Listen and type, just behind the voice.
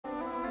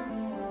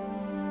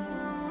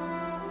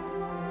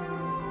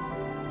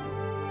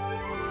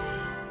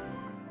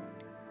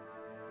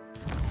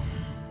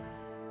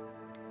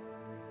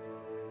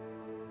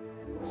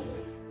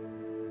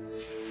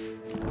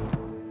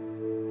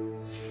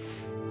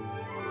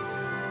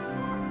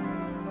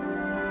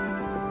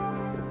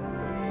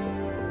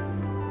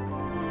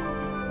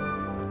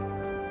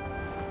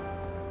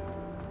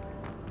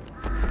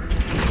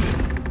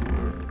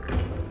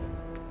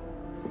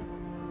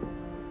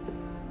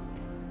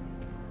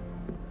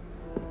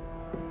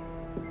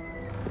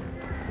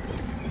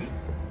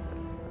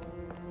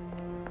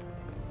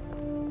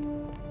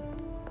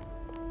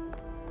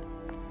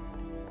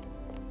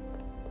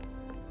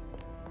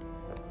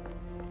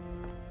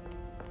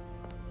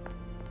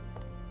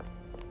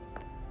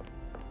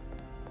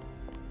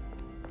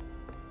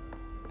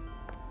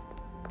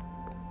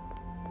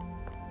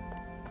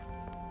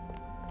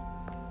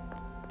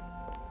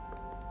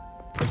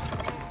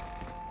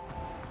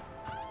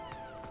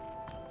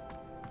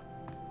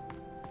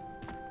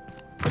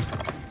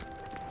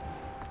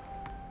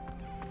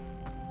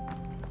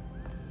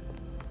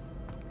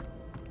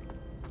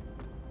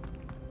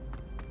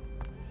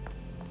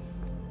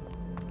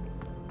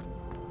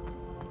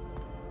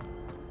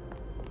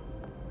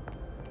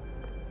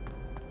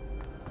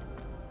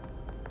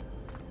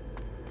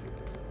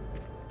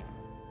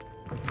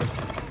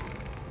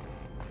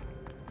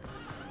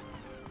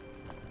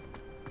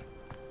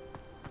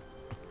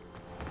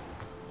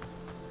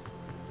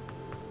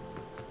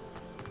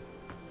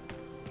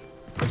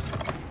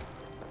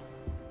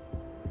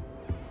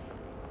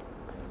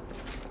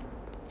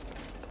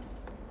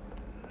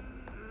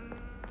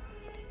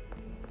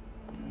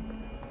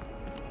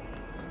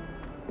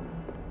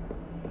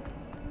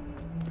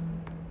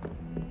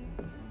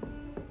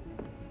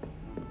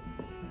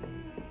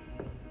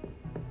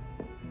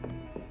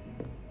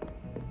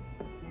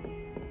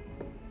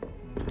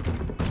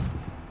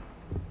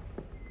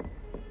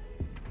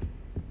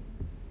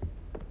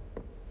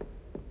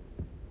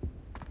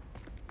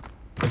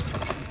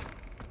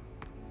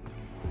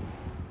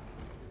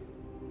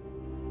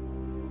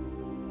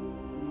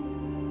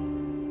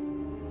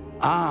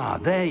Ah,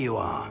 there you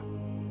are.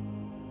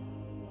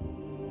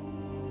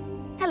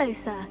 Hello,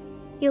 sir.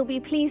 You'll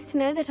be pleased to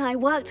know that I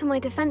worked on my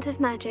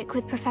defensive magic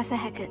with Professor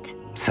Hecat.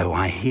 So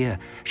I hear.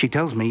 She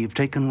tells me you've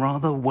taken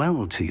rather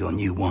well to your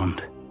new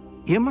wand.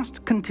 You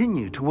must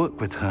continue to work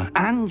with her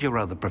and your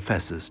other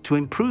professors to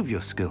improve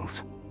your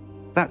skills.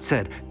 That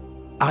said,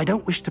 I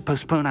don't wish to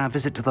postpone our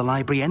visit to the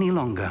library any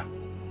longer.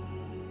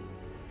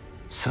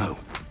 So,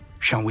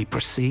 shall we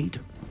proceed?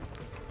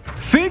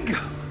 Fig!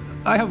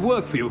 I have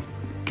work for you.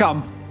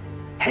 Come.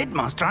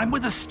 Headmaster, I'm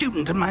with a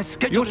student and my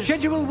schedule Your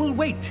schedule will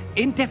wait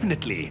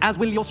indefinitely, as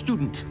will your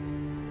student.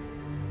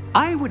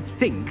 I would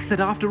think that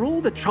after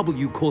all the trouble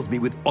you caused me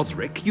with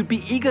Osric, you'd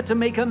be eager to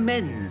make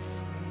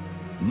amends.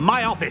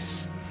 My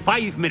office,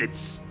 5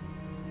 minutes.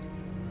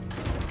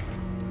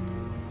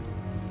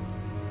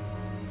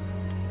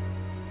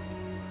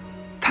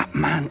 That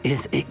man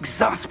is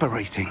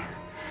exasperating.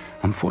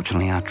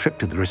 Unfortunately, our trip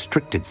to the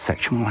restricted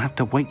section will have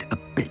to wait a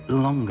bit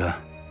longer.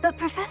 But,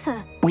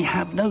 Professor... We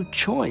have no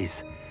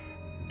choice.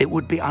 It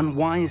would be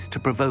unwise to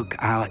provoke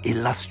our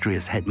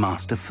illustrious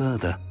headmaster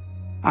further.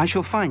 I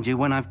shall find you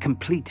when I've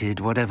completed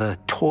whatever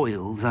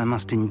toils I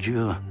must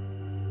endure.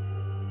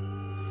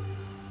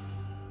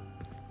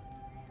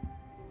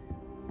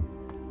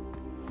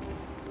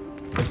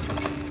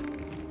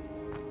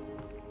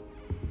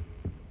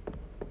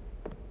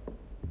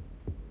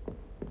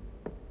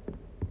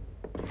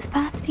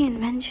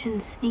 Sebastian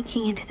mentioned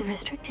sneaking into the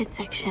restricted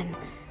section.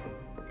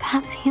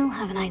 Perhaps he'll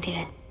have an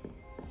idea.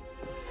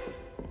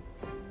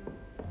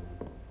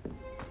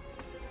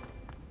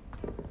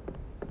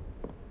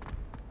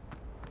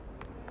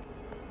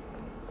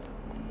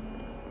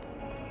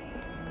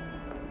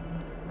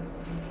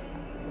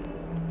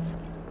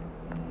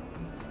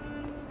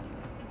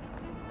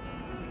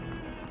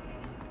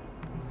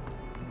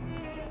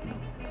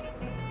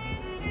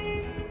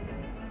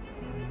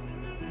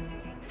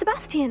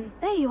 Sebastian,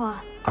 there you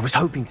are. I was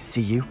hoping to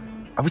see you.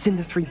 I was in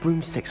the Three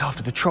Broomsticks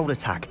after the troll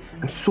attack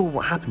and saw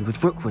what happened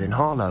with Rookwood and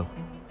Harlow.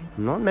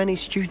 Not many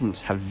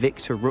students have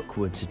Victor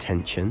Rookwood's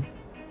attention.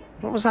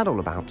 What was that all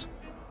about?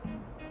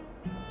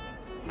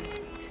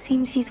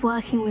 Seems he's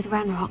working with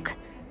Ranrock.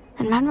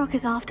 And Ranrock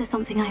is after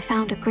something I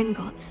found at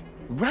Gringotts.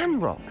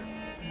 Ranrock?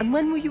 And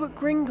when were you at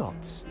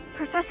Gringotts?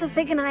 Professor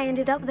Fig and I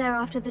ended up there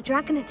after the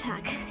dragon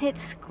attack.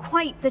 It's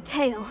quite the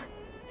tale.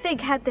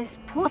 Fig had this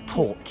portkey. A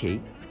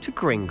portkey? To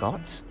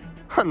Gringotts?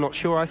 I'm not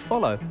sure I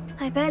follow.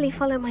 I barely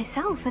follow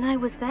myself, and I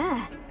was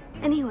there.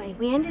 Anyway,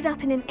 we ended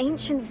up in an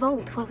ancient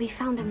vault where we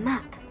found a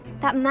map.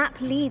 That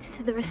map leads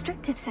to the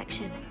restricted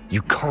section.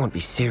 You can't be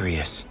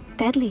serious.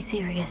 Deadly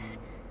serious.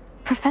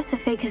 Professor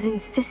Fig has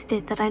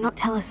insisted that I not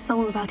tell a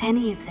soul about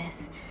any of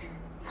this.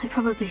 I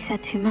probably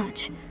said too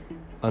much.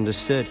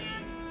 Understood.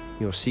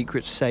 Your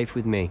secret's safe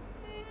with me.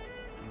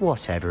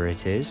 Whatever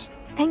it is.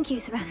 Thank you,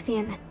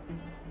 Sebastian.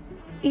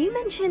 You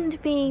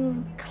mentioned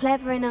being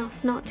clever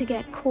enough not to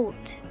get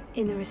caught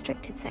in the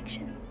restricted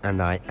section.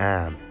 And I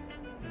am.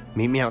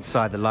 Meet me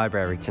outside the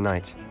library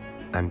tonight,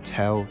 and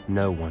tell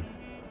no one.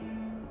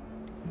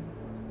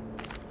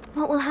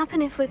 What will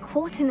happen if we're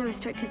caught in the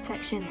restricted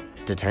section?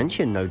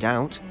 Detention, no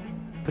doubt.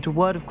 But a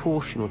word of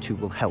caution or two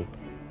will help.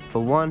 For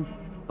one,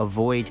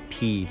 avoid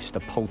Peeves, the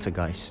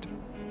poltergeist.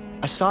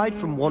 Aside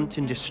from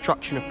wanton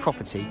destruction of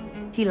property,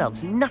 he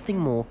loves nothing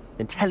more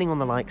than telling on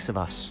the likes of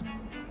us.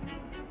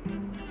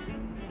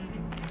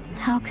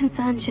 How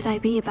concerned should I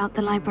be about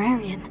the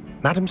librarian?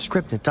 Madame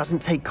Scribner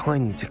doesn't take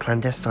kindly to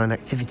clandestine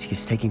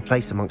activities taking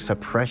place amongst her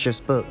precious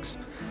books.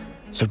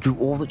 So do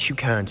all that you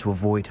can to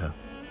avoid her.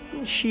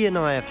 She and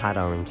I have had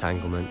our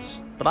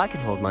entanglements, but I can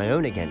hold my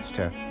own against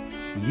her.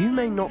 You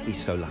may not be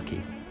so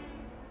lucky.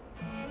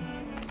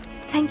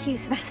 Thank you,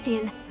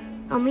 Sebastian.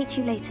 I'll meet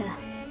you later.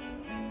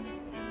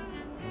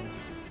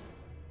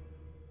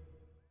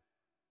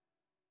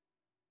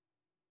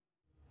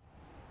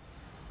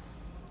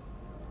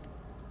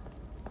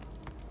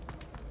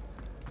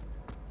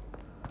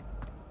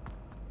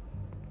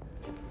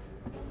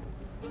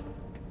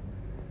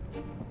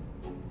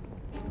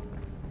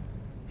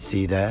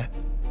 See there?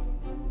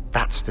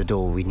 That's the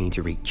door we need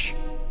to reach.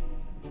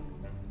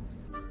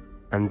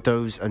 And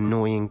those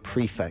annoying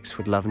prefects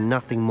would love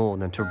nothing more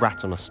than to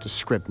rat on us to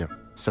Scribner,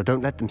 so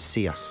don't let them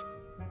see us.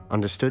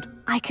 Understood?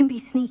 I can be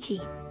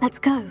sneaky. Let's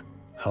go.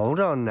 Hold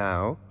on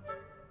now.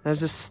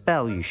 There's a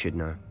spell you should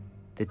know.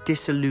 The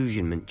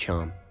Disillusionment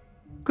Charm.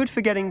 Good for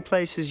getting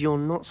places you're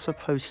not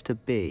supposed to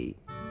be.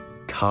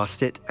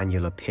 Cast it and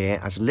you'll appear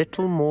as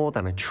little more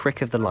than a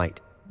trick of the light,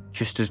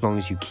 just as long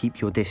as you keep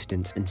your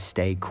distance and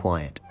stay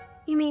quiet.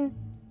 You mean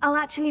I'll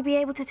actually be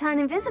able to turn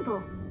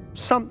invisible?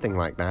 Something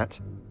like that.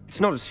 It's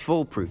not as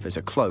foolproof as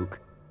a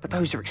cloak, but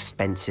those are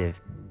expensive.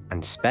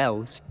 And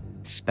spells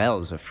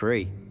are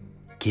free.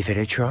 Give it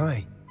a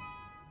try.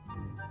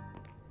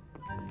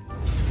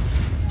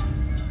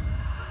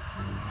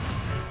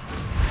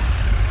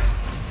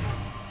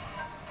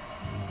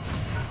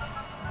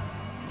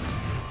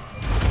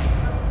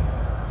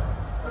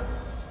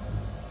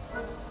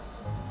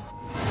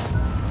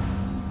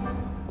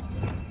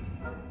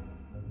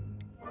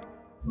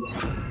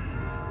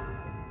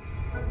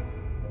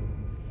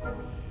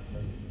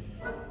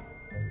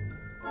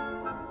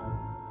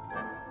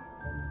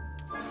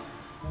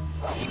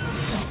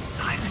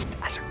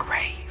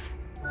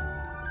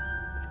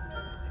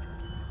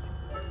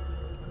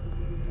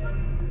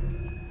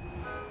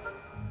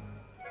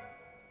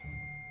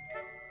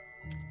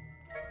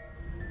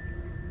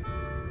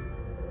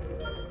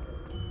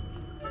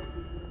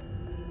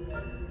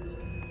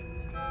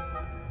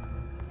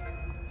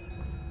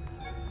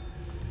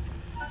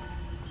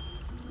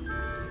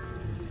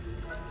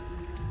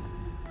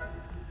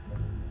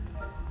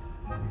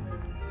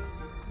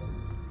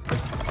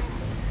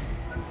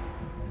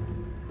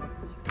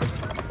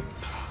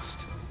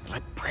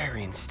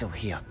 librarian's still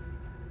here.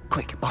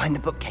 Quick, behind the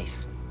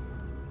bookcase.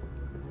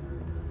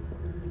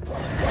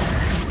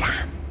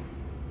 Damn.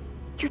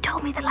 You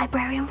told me the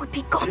librarian would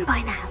be gone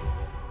by now.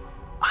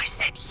 I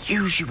said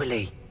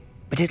usually,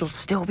 but it'll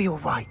still be all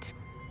right.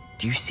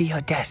 Do you see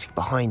her desk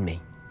behind me?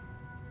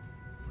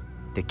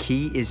 The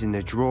key is in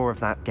the drawer of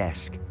that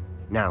desk.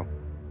 Now,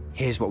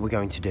 here's what we're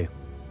going to do.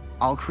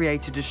 I'll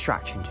create a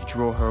distraction to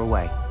draw her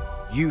away.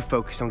 You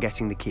focus on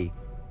getting the key.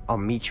 I'll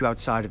meet you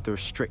outside of the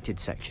restricted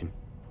section.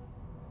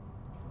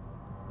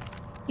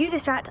 You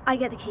distract, I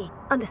get the key.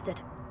 Understood.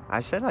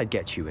 I said I'd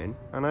get you in,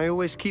 and I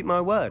always keep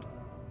my word.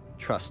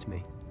 Trust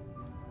me.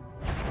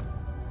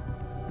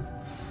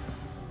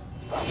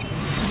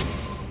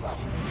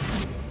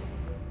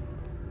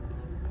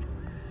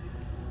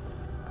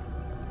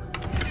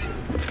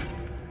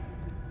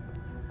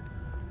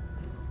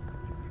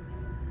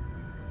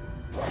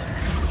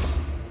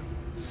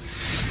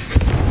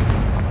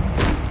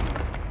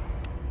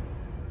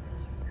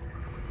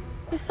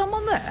 Is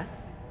someone there?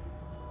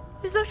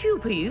 Is that you,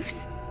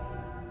 Peeves?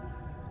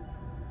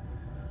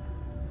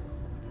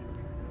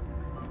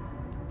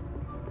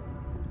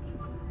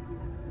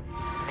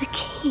 The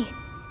key.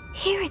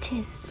 Here it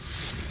is.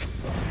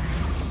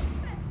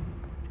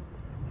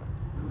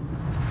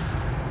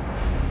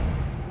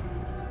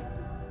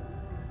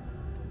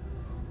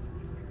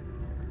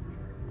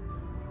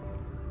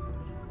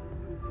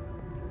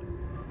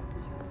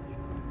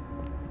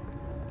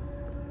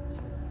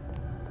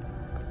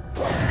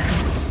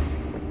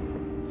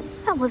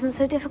 That wasn't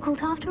so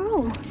difficult after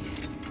all.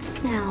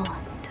 Now,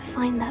 to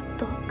find that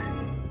book.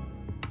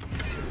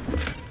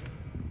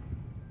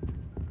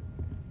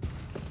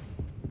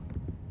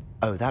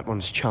 Oh, that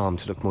one's charmed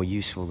to look more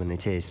useful than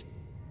it is.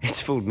 It's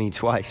fooled me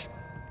twice.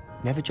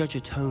 Never judge a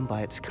tome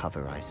by its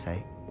cover, I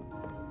say.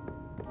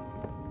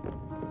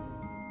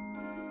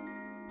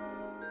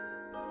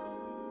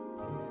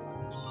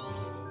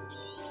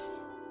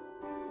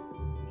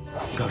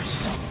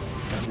 Ghost,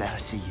 don't let her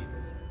see you.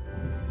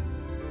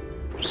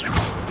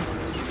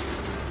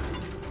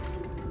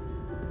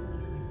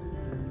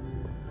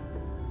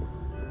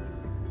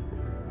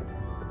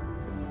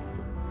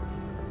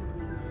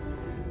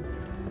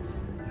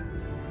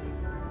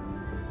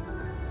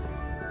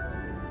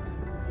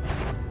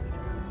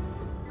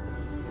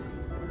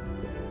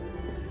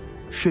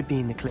 Should be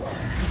in the clip.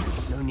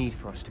 There's no need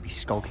for us to be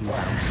skulking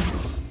about.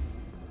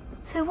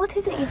 So what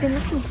is it you've been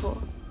looking for?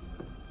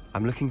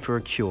 I'm looking for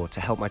a cure to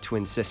help my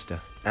twin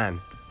sister, Anne.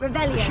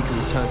 Revelio. So she can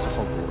return to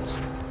Hogwarts.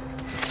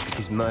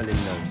 Because Merlin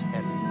knows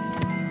everything.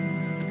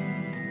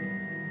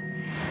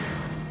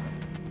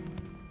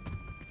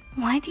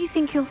 Why do you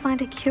think you'll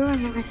find a cure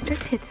in the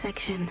restricted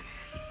section?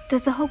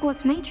 Does the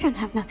Hogwarts matron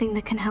have nothing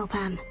that can help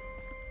Anne?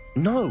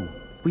 No,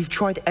 we've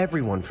tried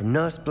everyone from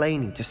Nurse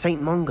Blaney to St.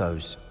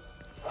 Mungo's.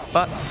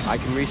 But I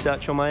can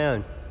research on my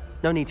own.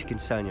 No need to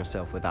concern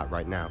yourself with that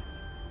right now.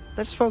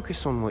 Let's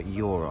focus on what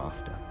you're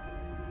after.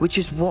 Which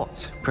is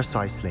what,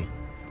 precisely?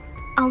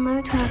 I'll know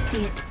it when I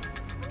see it.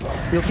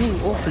 You're being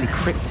awfully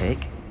cryptic.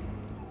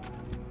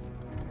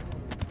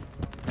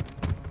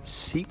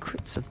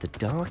 Secrets of the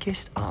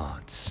darkest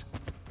arts.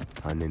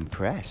 I'm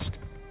impressed.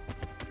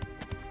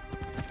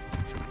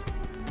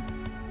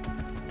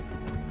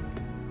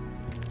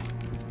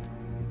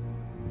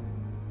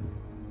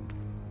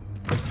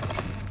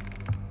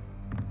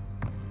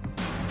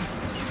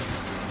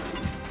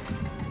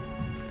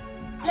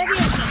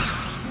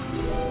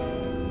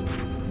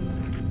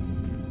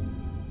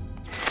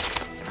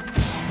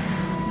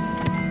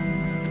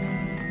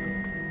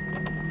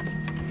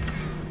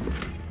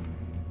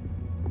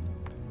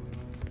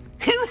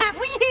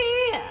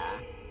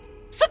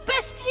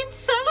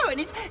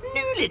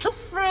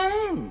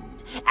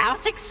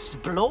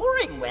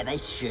 Exploring where they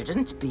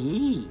shouldn't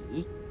be.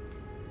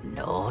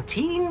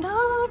 Naughty,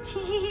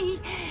 naughty,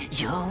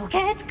 you'll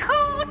get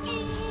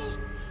caughty.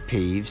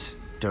 Peeves,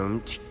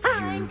 don't you...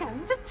 I'm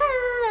going to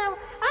tell,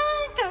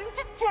 I'm going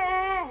to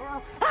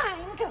tell,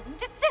 I'm going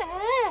to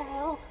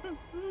tell.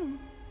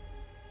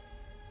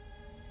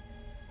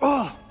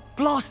 Oh,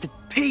 blasted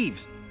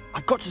Peeves!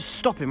 I've got to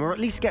stop him, or at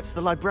least get to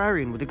the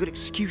librarian with a good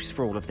excuse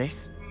for all of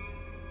this.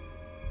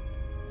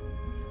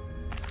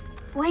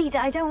 Wait,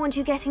 I don't want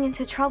you getting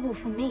into trouble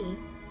for me.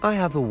 I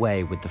have a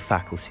way with the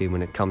faculty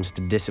when it comes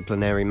to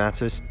disciplinary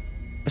matters.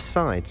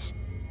 Besides,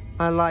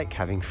 I like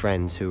having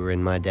friends who are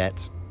in my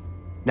debt.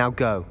 Now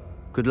go.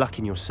 Good luck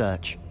in your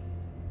search.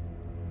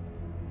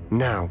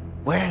 Now,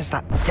 where has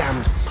that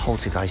damned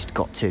poltergeist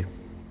got to?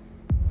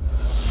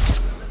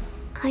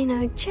 I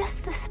know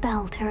just the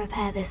spell to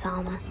repair this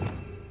armor.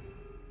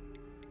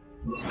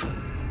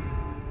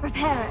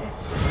 Repair it.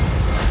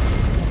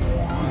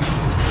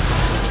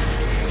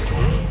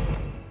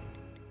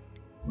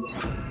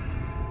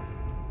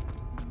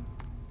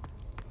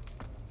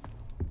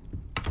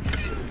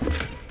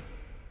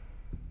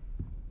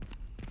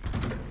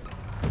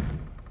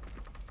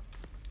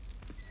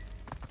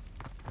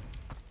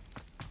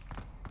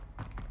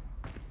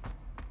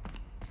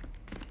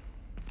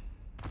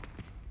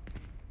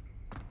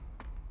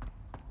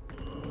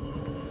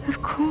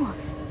 Of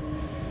course.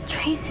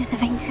 Traces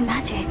of ancient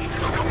magic.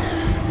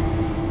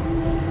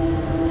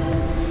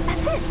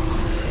 That's it!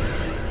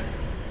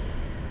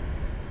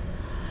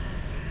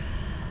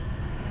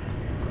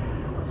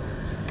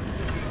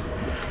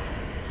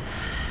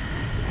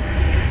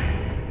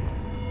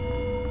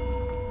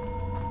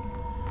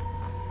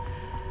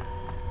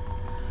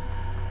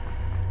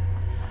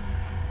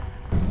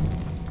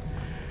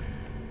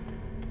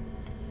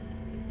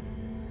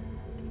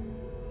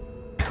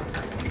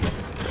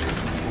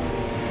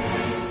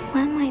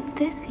 Where might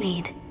this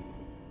lead?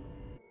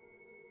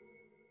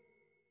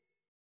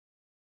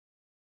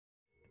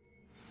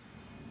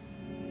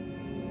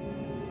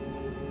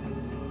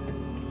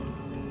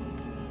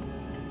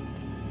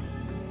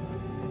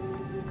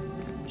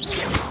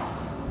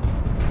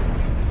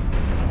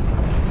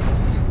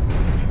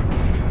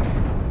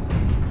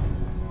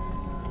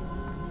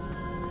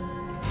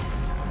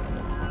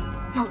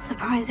 Not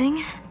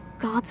surprising.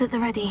 Guards at the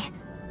ready.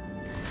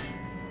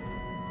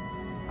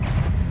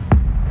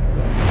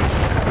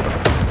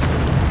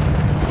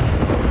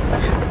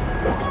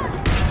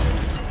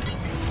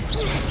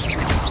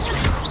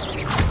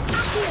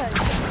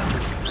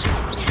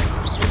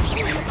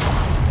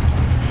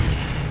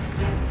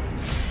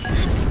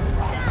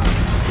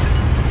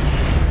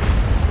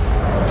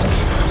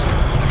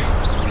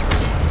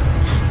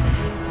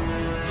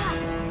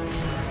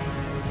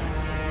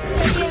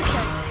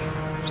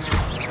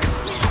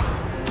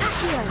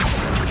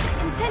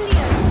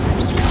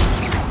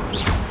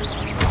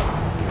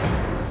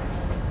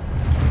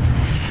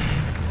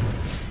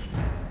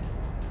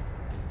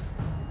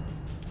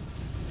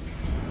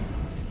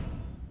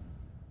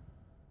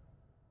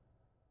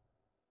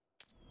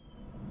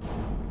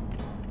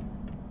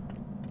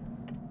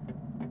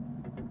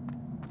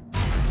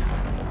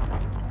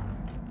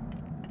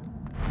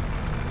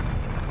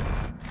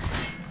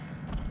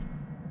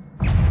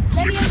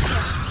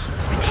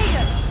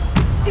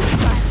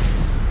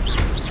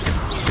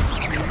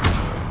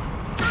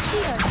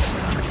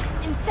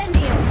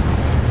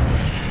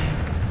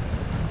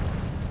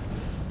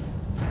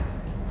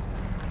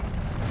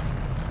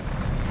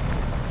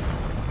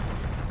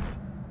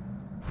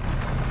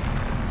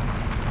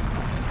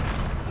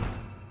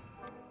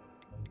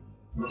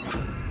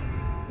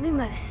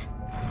 Lumos.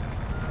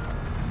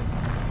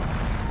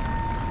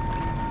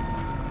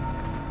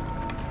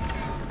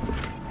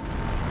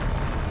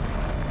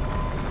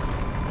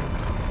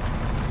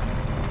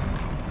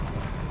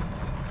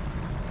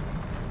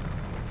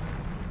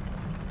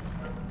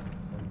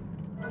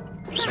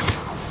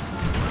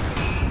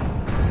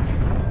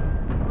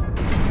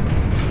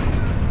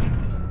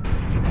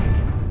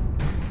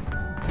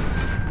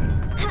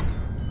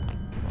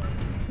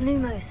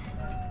 Lumos.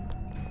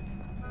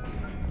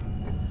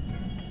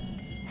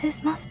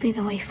 This must be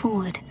the way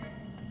forward.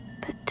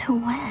 But to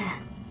where?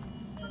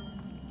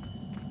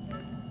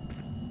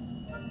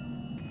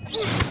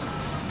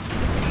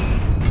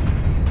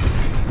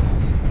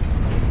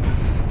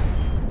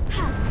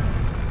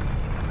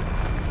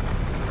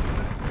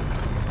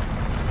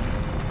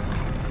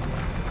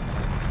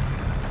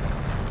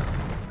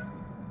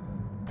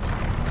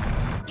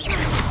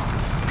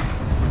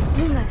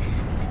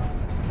 Lumos.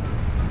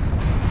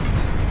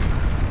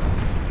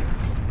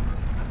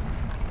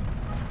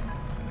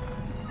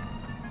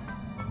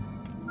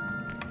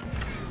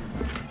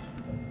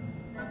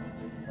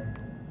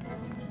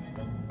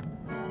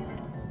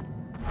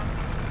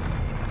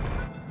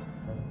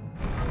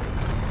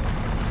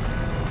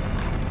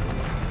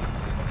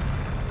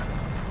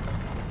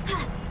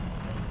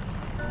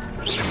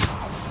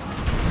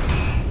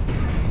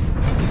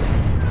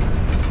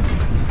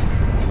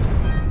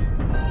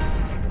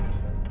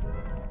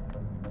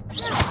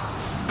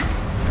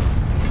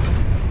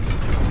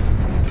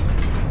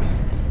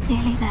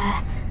 Nearly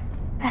there.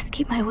 Best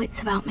keep my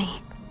wits about me.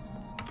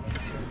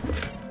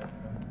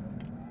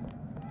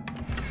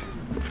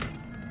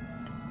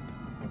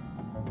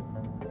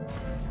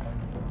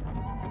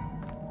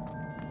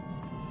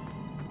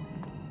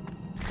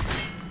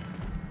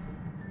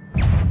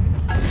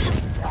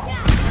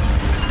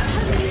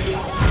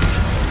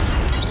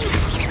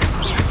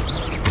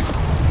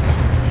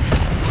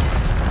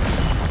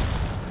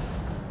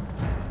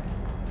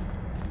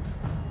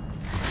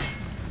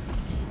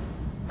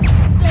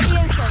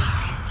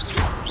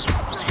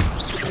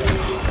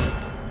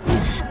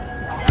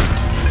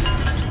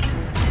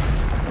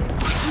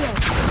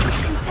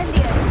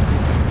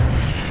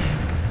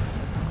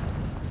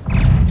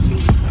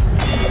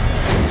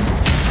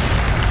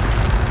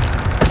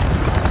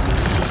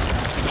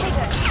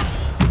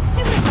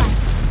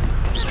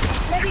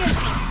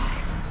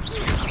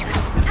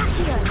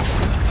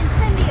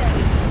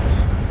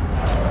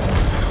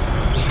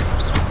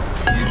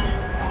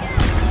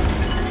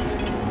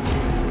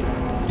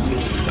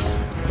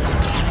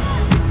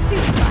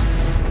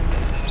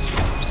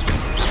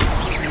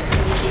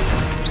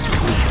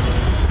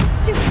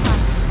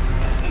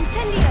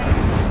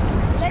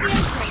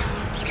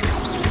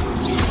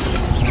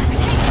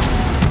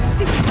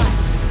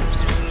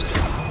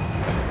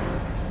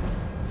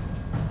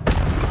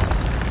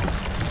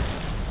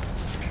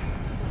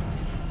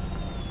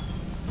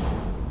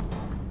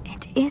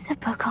 is a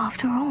book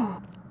after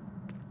all.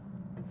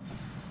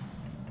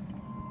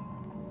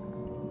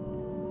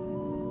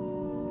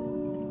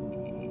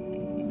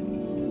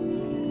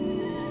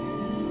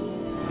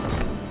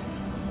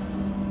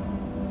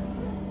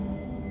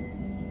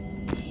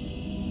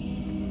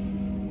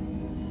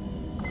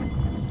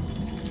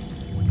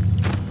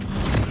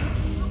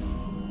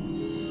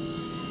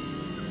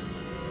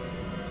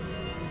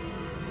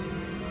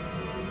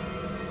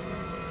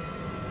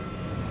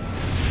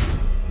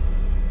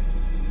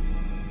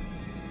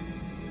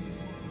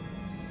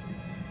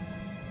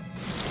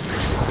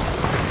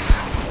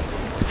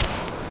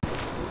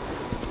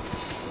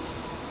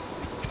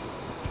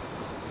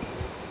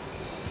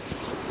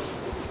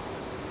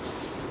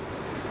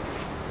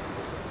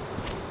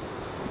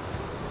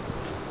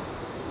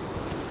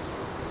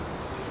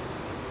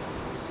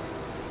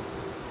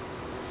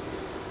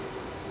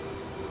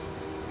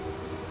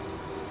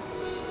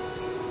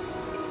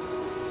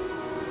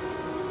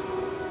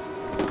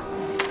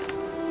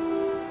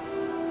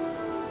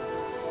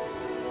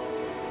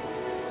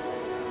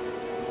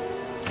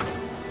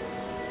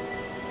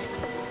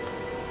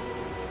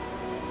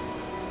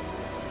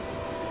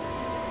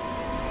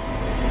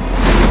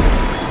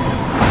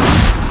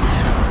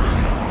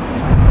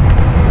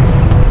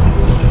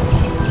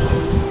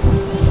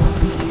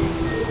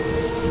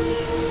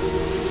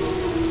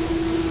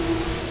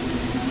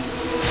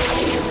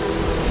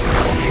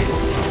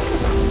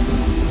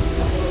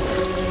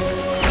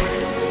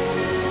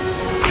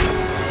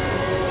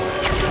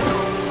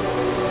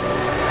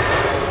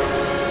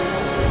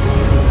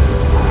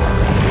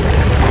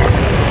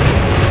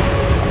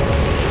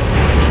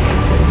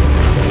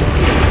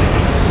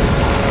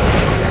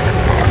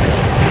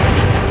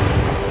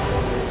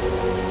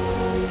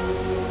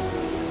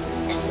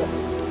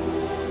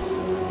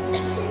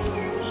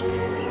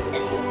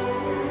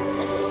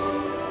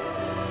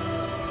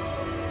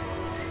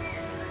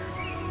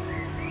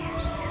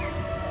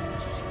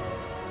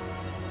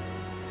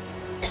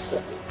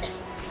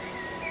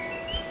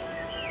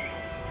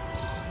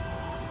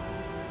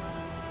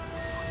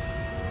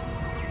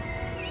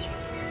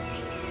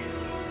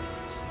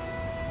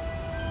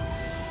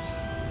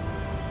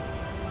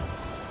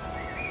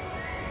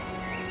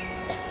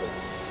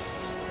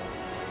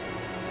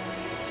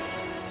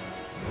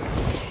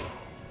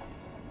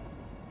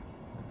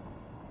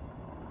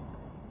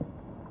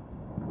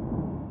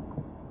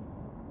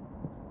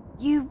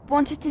 You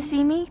wanted to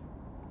see me?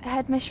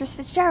 Headmistress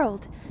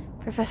Fitzgerald,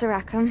 Professor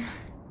Rackham.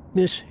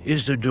 Miss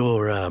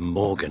Isadora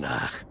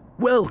Morganach,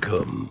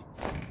 welcome.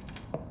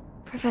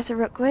 Professor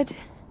Rookwood,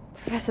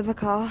 Professor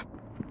McCaw.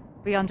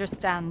 We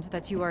understand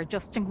that you are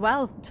adjusting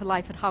well to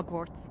life at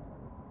Hogwarts.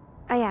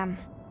 I am.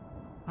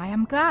 I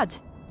am glad.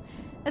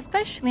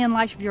 Especially in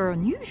light of your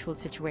unusual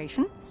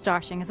situation,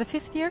 starting as a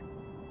 5th year.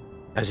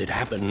 As it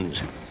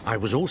happens, I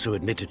was also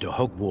admitted to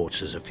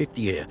Hogwarts as a 5th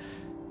year.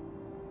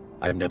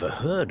 I've never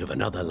heard of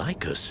another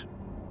like us.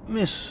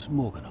 Miss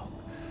Morganach,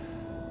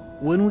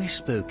 when we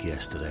spoke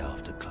yesterday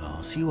after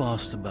class, you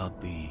asked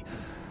about the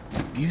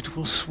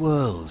beautiful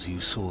swirls you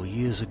saw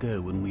years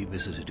ago when we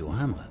visited your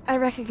hamlet. I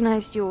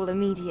recognized you all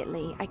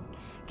immediately. I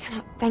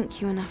cannot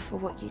thank you enough for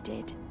what you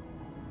did.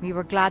 We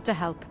were glad to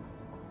help.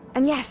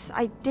 And yes,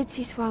 I did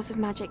see swirls of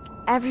magic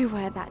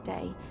everywhere that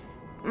day.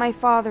 My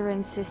father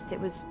insists it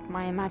was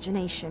my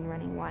imagination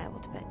running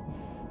wild, but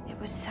it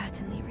was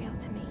certainly real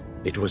to me.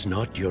 It was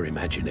not your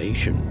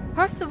imagination.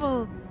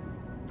 Percival,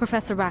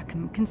 Professor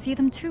Rackham can see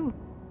them too.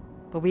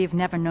 But we have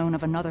never known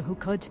of another who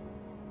could.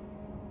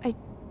 I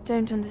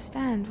don't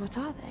understand. What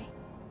are they?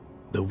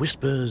 The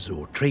whispers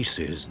or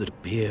traces that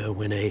appear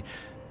when a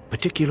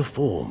particular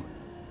form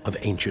of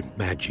ancient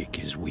magic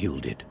is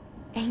wielded.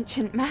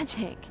 Ancient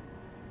magic?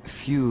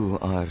 Few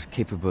are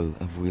capable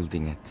of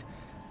wielding it.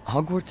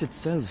 Hogwarts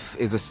itself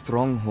is a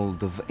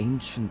stronghold of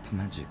ancient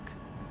magic.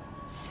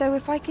 So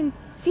if I can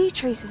see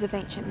traces of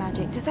ancient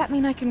magic, does that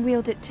mean I can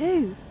wield it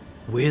too?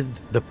 With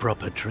the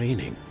proper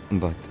training.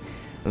 But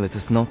let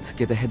us not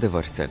get ahead of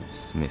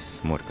ourselves,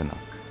 Miss Morganach.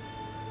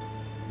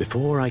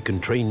 Before I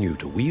can train you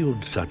to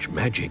wield such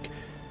magic,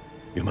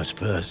 you must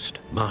first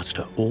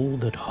master all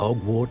that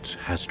Hogwarts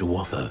has to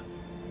offer.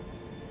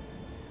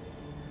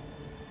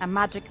 A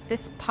magic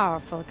this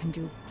powerful can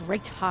do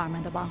great harm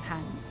in the wrong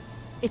hands.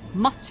 It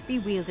must be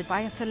wielded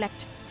by a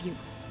select few.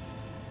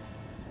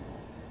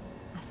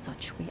 As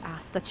such, we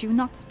ask that you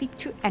not speak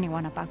to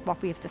anyone about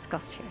what we have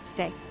discussed here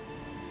today.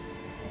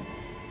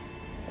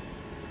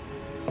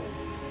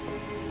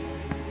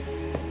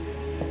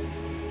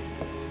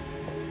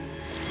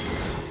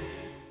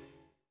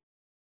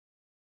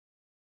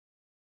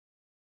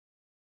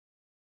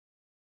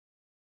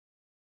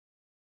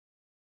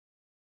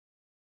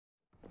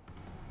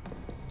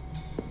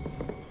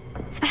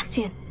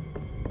 Sebastian!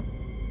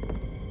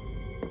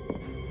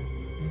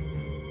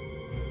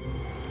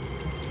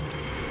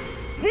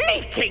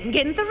 Sneaking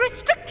in the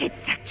restricted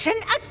section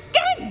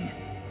again!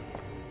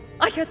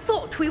 I had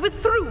thought we were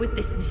through with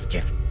this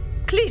mischief.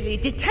 Clearly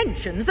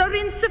detentions are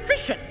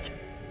insufficient.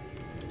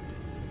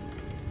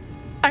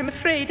 I'm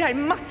afraid I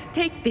must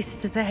take this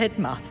to the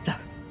headmaster.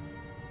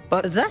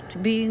 But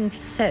that being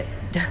said,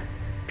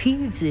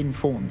 Peeves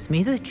informs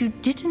me that you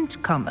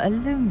didn't come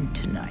alone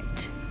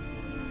tonight.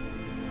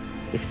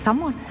 If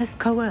someone has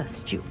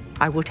coerced you,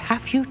 I would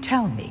have you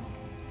tell me.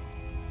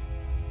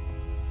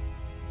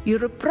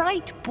 You're a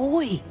bright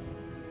boy.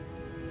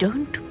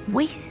 Don't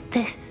waste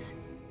this.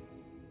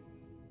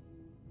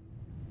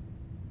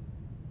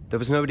 There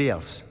was nobody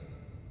else.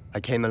 I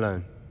came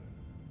alone.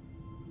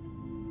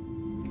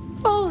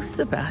 Oh,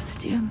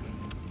 Sebastian.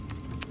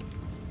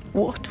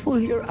 What will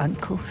your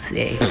uncle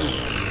say?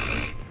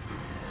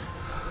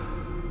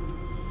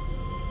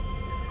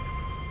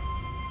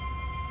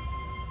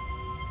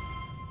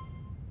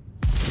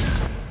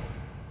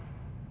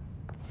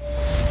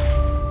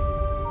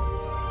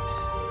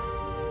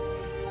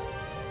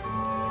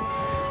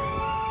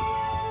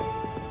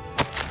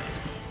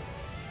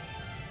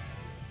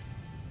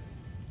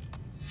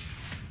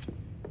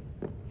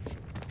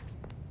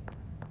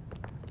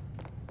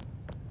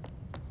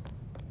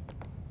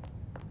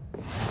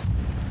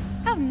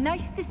 How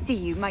nice to see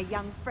you, my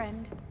young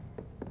friend.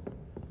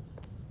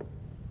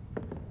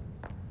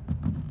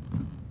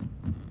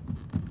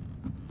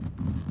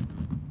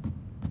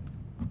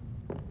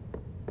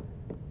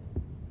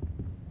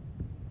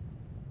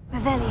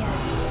 Revelio.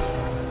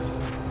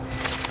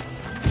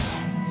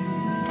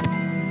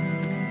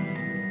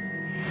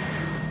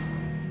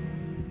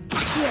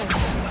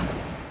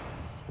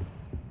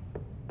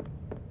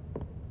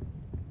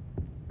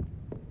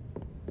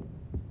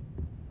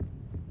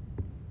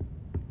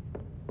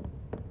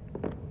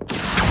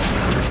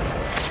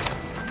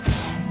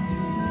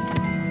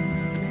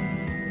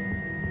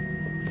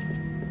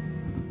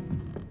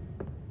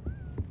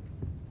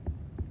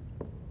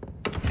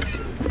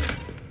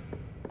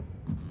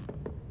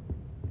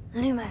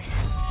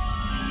 Lumos.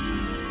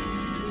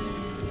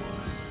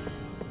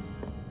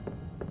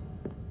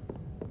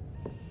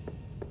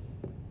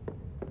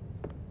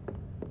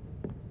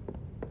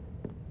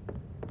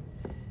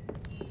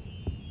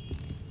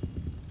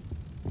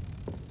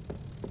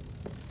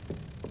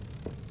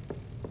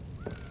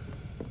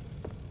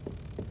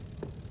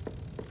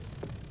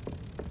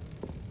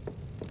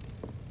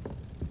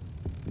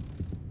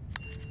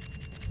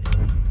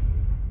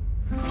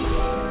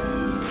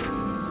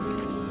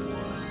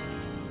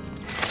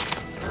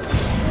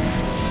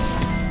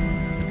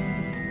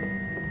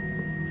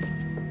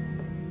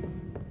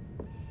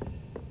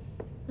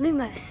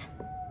 Lumos.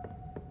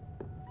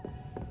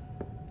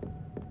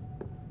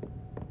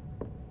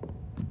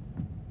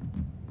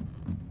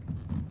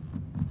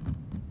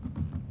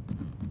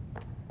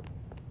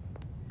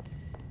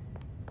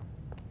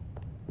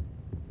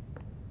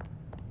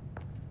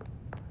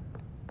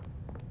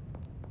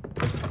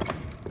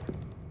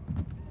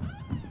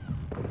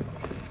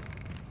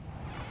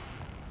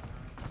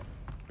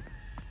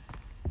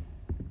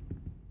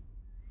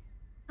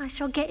 I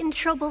shall get in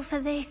trouble for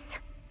this.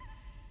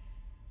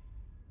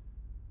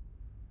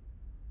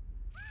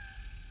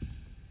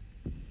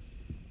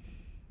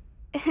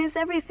 Is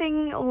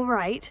everything all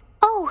right?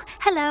 Oh,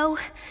 hello.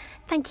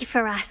 Thank you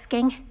for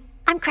asking.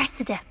 I'm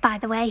Cressida, by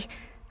the way,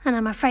 and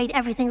I'm afraid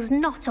everything's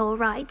not all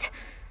right.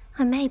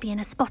 I may be in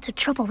a spot of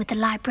trouble with the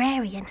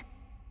librarian.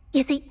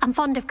 You see, I'm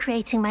fond of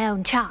creating my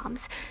own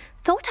charms.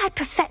 Thought I'd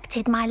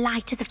perfected my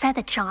light as a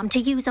feather charm to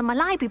use on my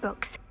library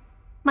books.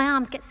 My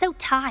arms get so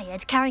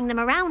tired carrying them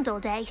around all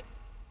day.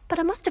 But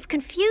I must have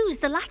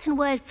confused the Latin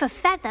word for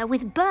feather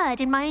with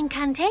bird in my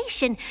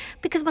incantation,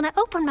 because when I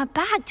opened my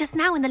bag just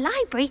now in the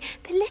library,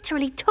 they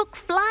literally took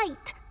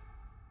flight.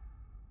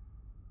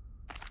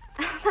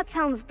 That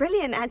sounds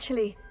brilliant,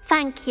 actually.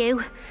 Thank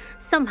you.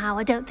 Somehow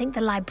I don't think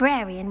the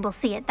librarian will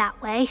see it that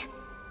way.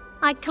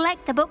 I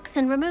collect the books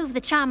and remove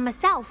the charm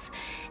myself,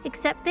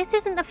 except this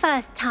isn't the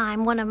first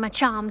time one of my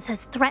charms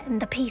has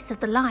threatened the peace of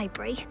the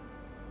library.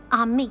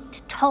 Our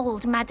meet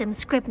told Madame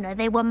Scribner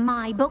they were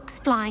my books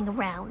flying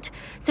around,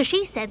 so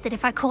she said that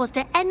if I caused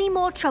her any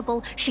more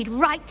trouble, she'd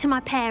write to my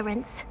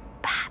parents.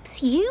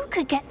 Perhaps you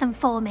could get them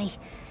for me.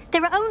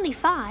 There are only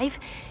 5.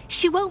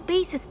 She won't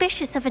be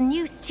suspicious of a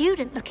new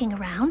student looking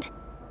around.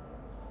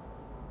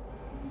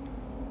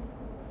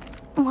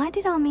 Why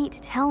did our meet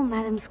tell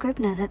Madame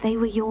Scribner that they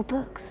were your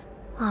books?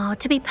 Oh,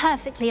 to be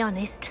perfectly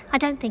honest, I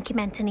don't think he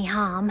meant any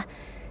harm.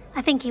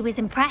 I think he was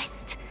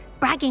impressed,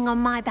 bragging on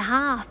my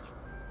behalf.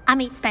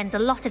 Amit spends a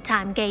lot of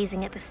time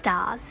gazing at the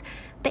stars,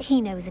 but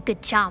he knows a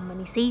good charm when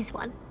he sees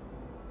one.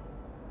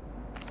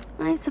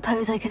 I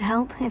suppose I could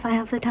help if I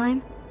have the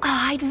time. Oh,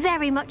 I'd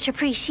very much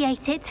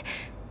appreciate it.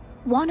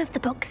 One of the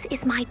books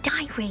is my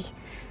diary.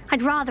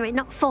 I'd rather it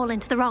not fall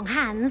into the wrong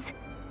hands.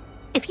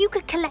 If you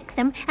could collect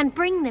them and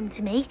bring them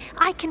to me,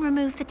 I can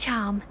remove the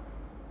charm.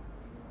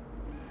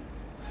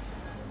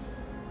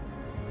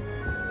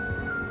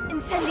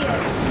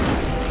 Incendio!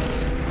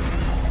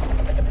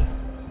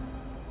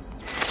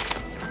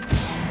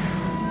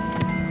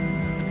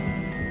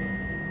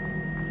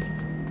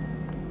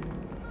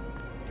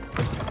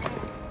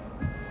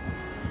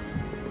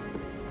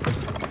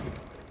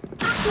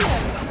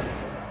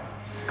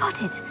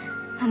 Got it.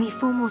 Only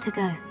 4 more to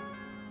go.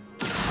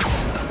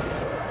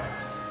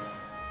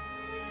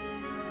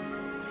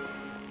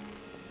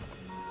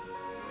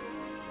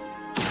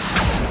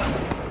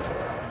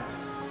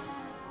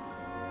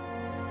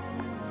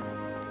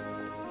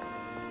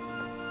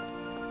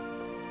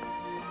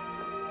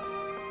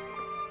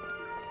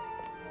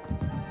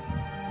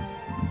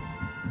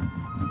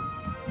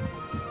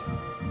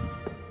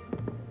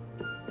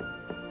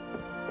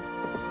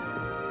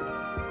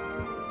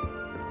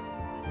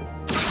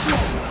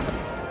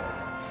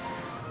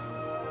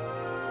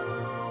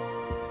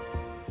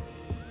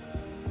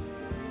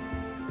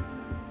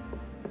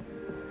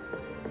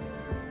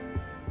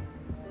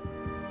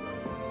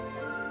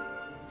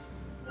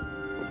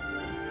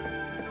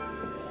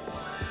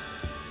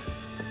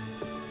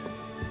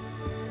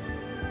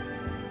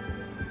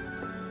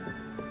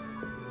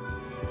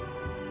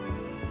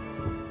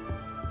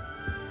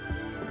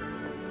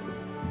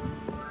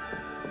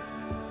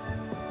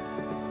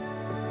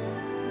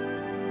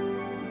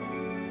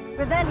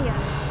 Revelio.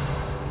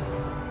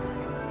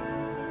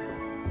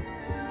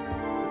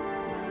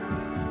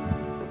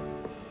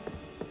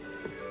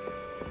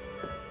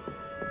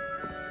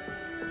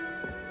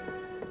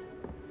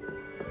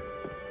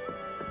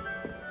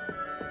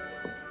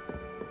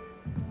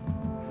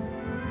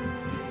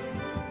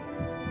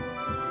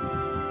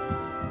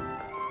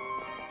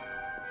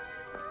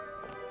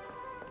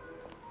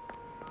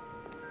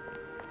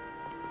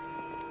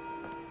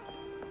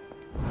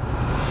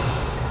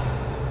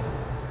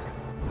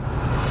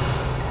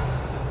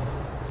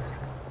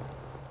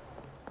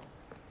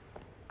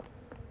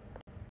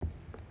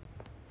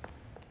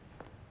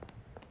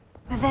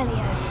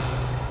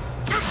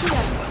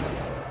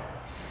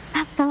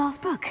 That's the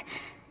last book.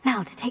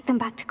 Now to take them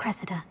back to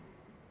Cressida.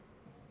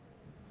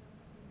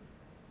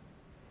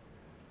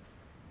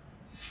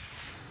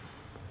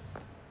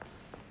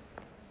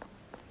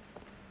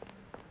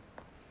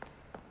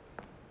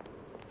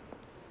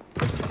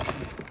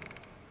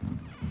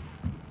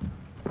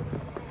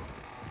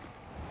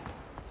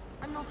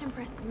 I'm not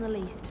impressed in the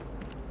least.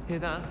 Hear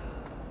that?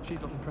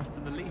 She's not impressed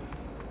in the least.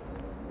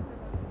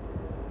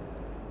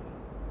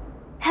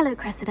 Hello,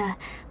 Cressida.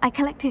 I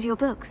collected your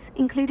books,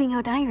 including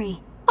your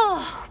diary.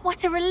 Oh,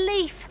 what a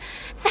relief!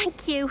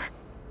 Thank you.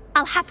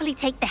 I'll happily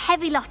take the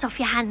heavy lot off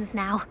your hands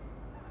now.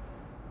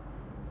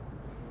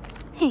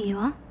 Here you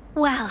are.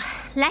 Well,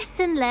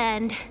 lesson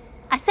learned.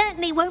 I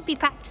certainly won't be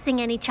practicing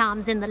any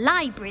charms in the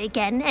library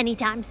again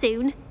anytime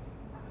soon.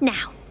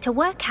 Now, to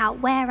work out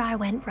where I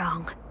went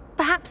wrong.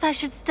 Perhaps I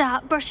should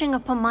start brushing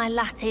up on my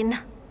Latin.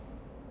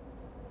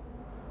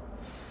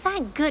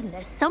 Thank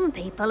goodness some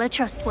people are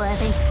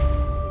trustworthy.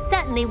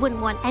 Certainly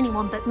wouldn't want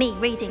anyone but me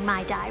reading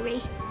my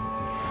diary.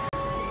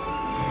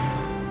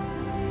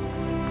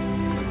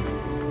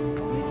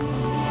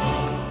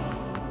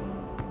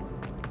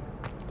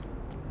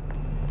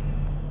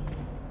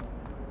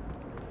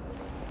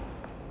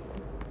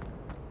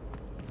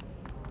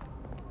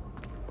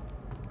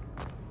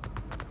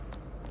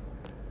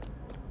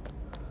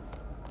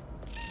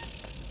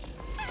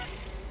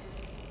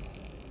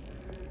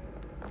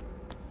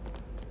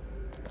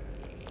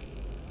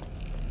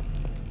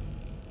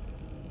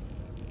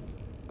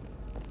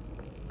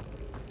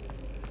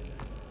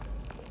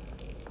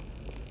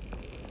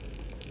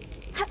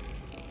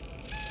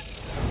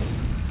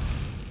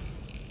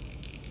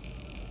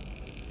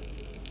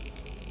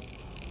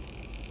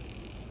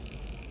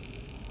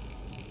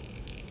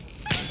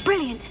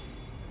 Brilliant!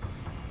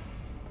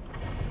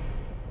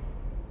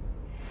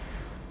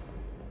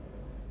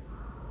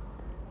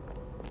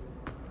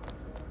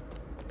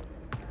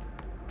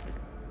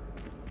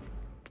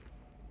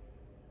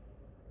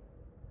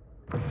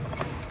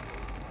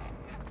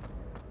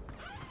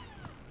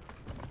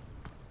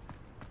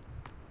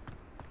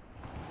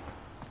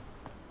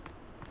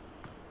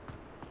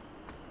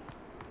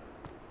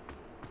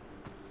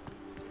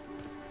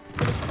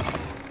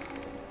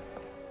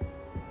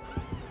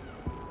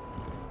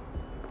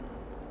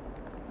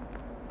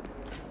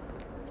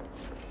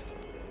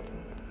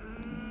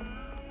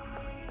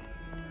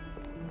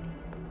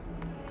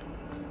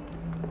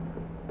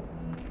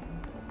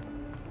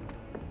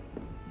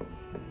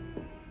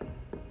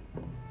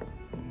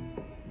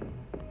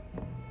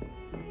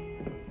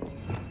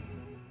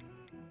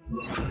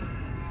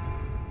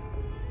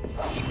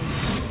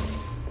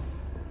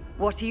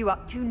 What are you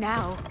up to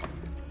now?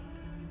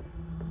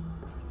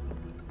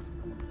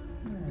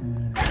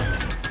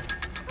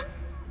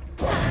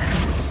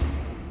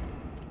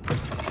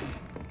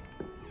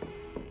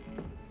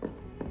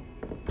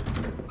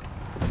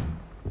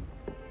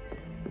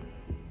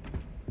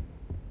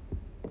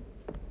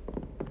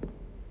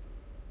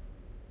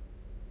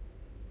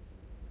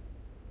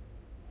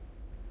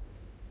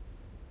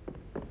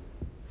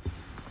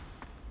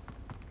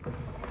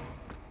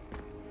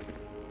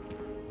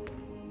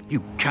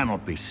 You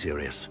cannot be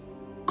serious.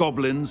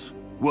 Goblins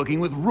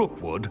working with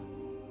Rookwood?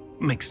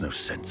 Makes no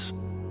sense.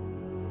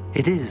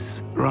 It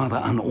is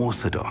rather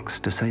unorthodox,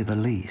 to say the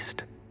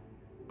least.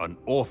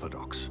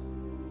 Unorthodox?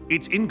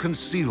 It's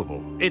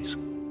inconceivable. It's...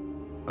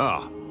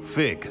 Ah,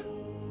 Fig.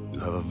 You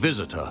have a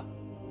visitor.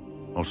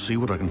 I'll see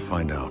what I can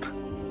find out.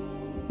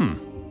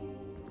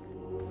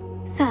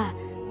 Sir,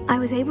 I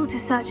was able to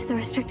search the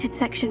restricted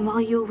section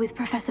while you were with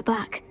Professor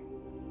Black.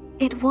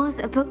 It was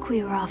a book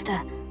we were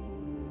after.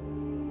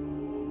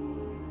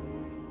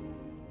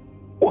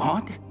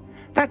 What?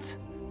 That's...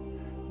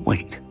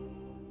 Wait.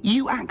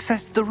 You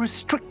accessed the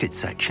restricted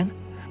section?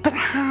 But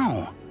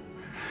how?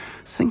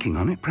 Thinking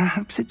on it,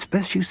 perhaps it's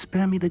best you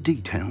spare me the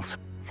details.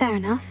 Fair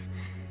enough.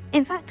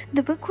 In fact,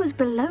 the book was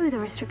below the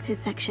restricted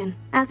section,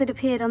 as it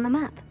appeared on the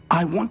map.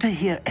 I want to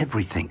hear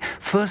everything.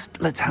 First,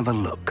 let's have a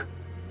look.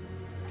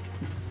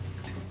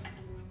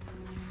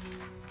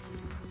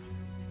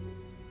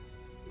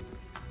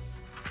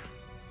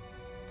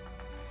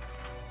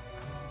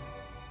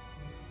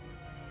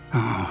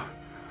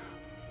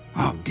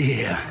 Oh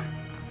dear.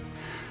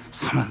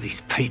 Some of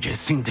these pages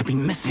seem to be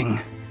missing.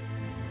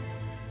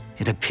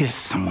 It appears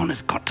someone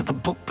has got to the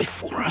book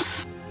before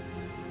us.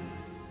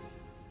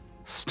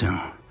 Still,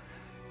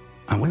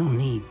 I will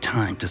need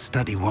time to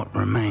study what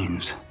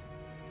remains.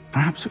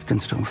 Perhaps we can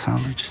still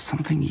salvage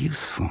something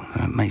useful,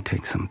 though it may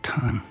take some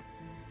time.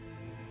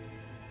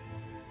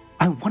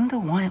 I wonder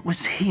why it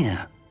was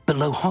here,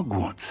 below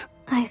Hogwarts.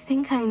 I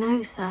think I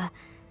know, sir.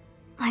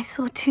 I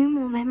saw 2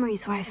 more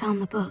memories where I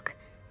found the book.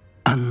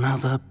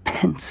 Another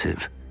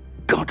pensive.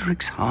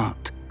 Godric's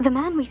heart. The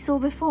man we saw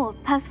before,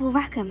 Percival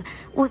Rackham,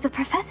 was a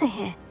professor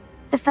here.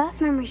 The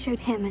first memory showed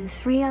him and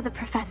 3 other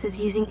professors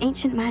using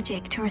ancient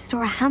magic to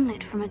restore a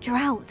hamlet from a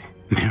drought.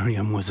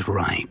 Miriam was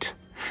right.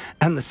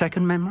 And the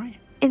second memory?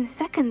 In the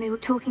second, they were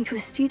talking to a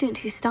student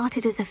who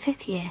started as a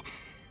 5th year,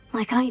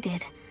 like I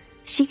did.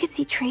 She could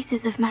see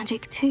traces of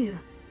magic too.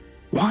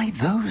 Why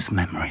those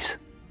memories?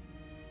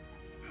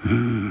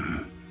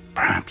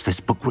 Perhaps this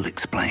book will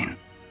explain.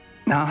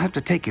 I'll have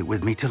to take it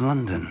with me to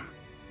London.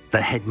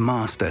 The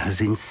headmaster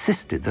has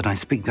insisted that I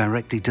speak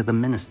directly to the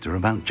minister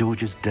about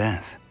George's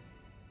death.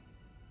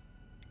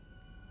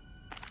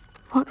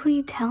 What will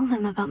you tell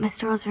them about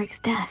Mr. Osric's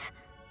death?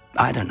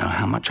 I don't know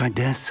how much I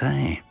dare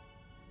say.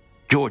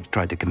 George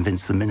tried to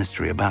convince the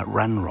ministry about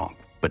Ranrock,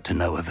 but to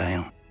no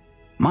avail.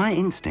 My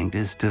instinct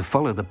is to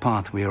follow the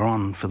path we are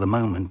on for the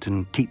moment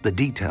and keep the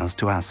details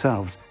to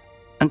ourselves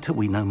until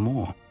we know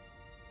more.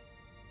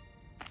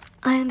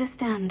 I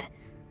understand.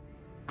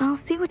 I'll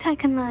see what I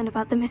can learn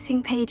about the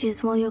missing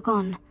pages while you're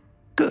gone.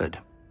 Good.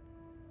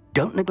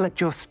 Don't neglect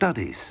your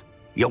studies.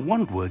 Your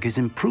wand work is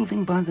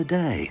improving by the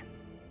day.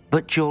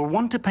 But you'll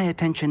want to pay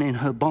attention in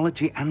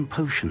herbology and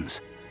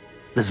potions.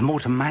 There's more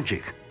to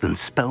magic than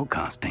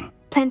spellcasting.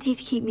 Plenty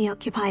to keep me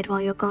occupied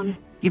while you're gone.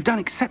 You've done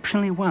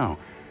exceptionally well.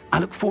 I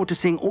look forward to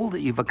seeing all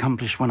that you've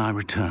accomplished when I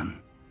return.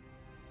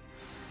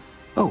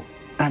 Oh,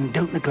 and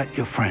don't neglect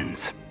your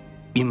friends.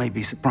 You may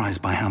be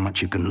surprised by how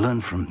much you can learn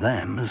from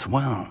them as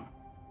well.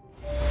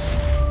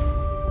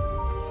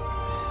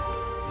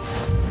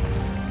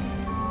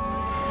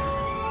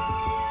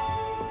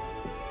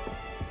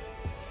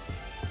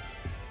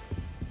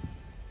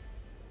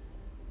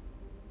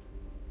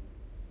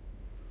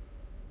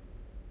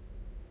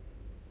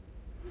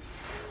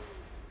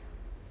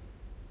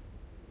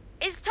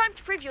 It's time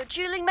to prove your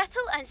dueling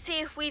mettle and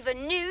see if we've a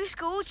new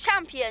school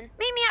champion.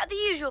 Meet me at the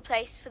usual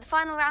place for the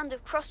final round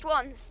of crossed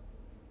wands.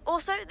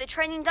 Also, the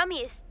training dummy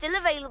is still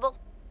available.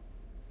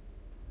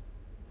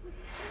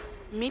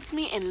 Meet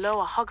me in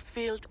Lower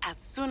Hogsfield as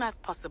soon as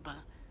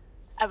possible.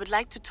 I would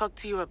like to talk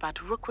to you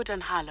about Rookwood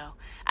and Harlow,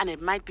 and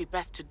it might be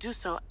best to do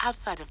so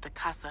outside of the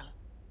castle.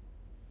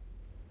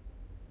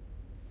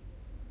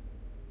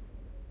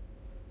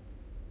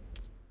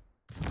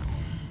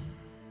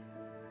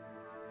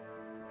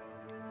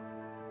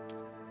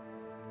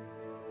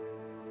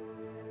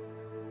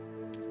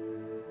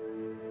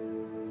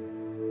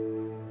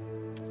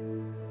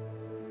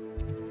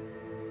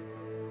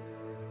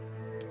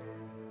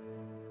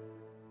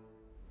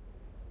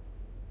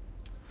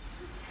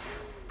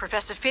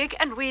 Professor Fig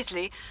and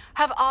Weasley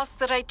have asked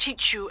that I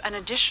teach you an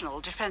additional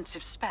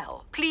defensive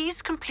spell.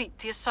 Please complete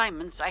the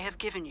assignments I have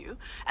given you,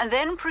 and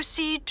then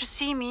proceed to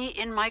see me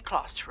in my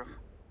classroom.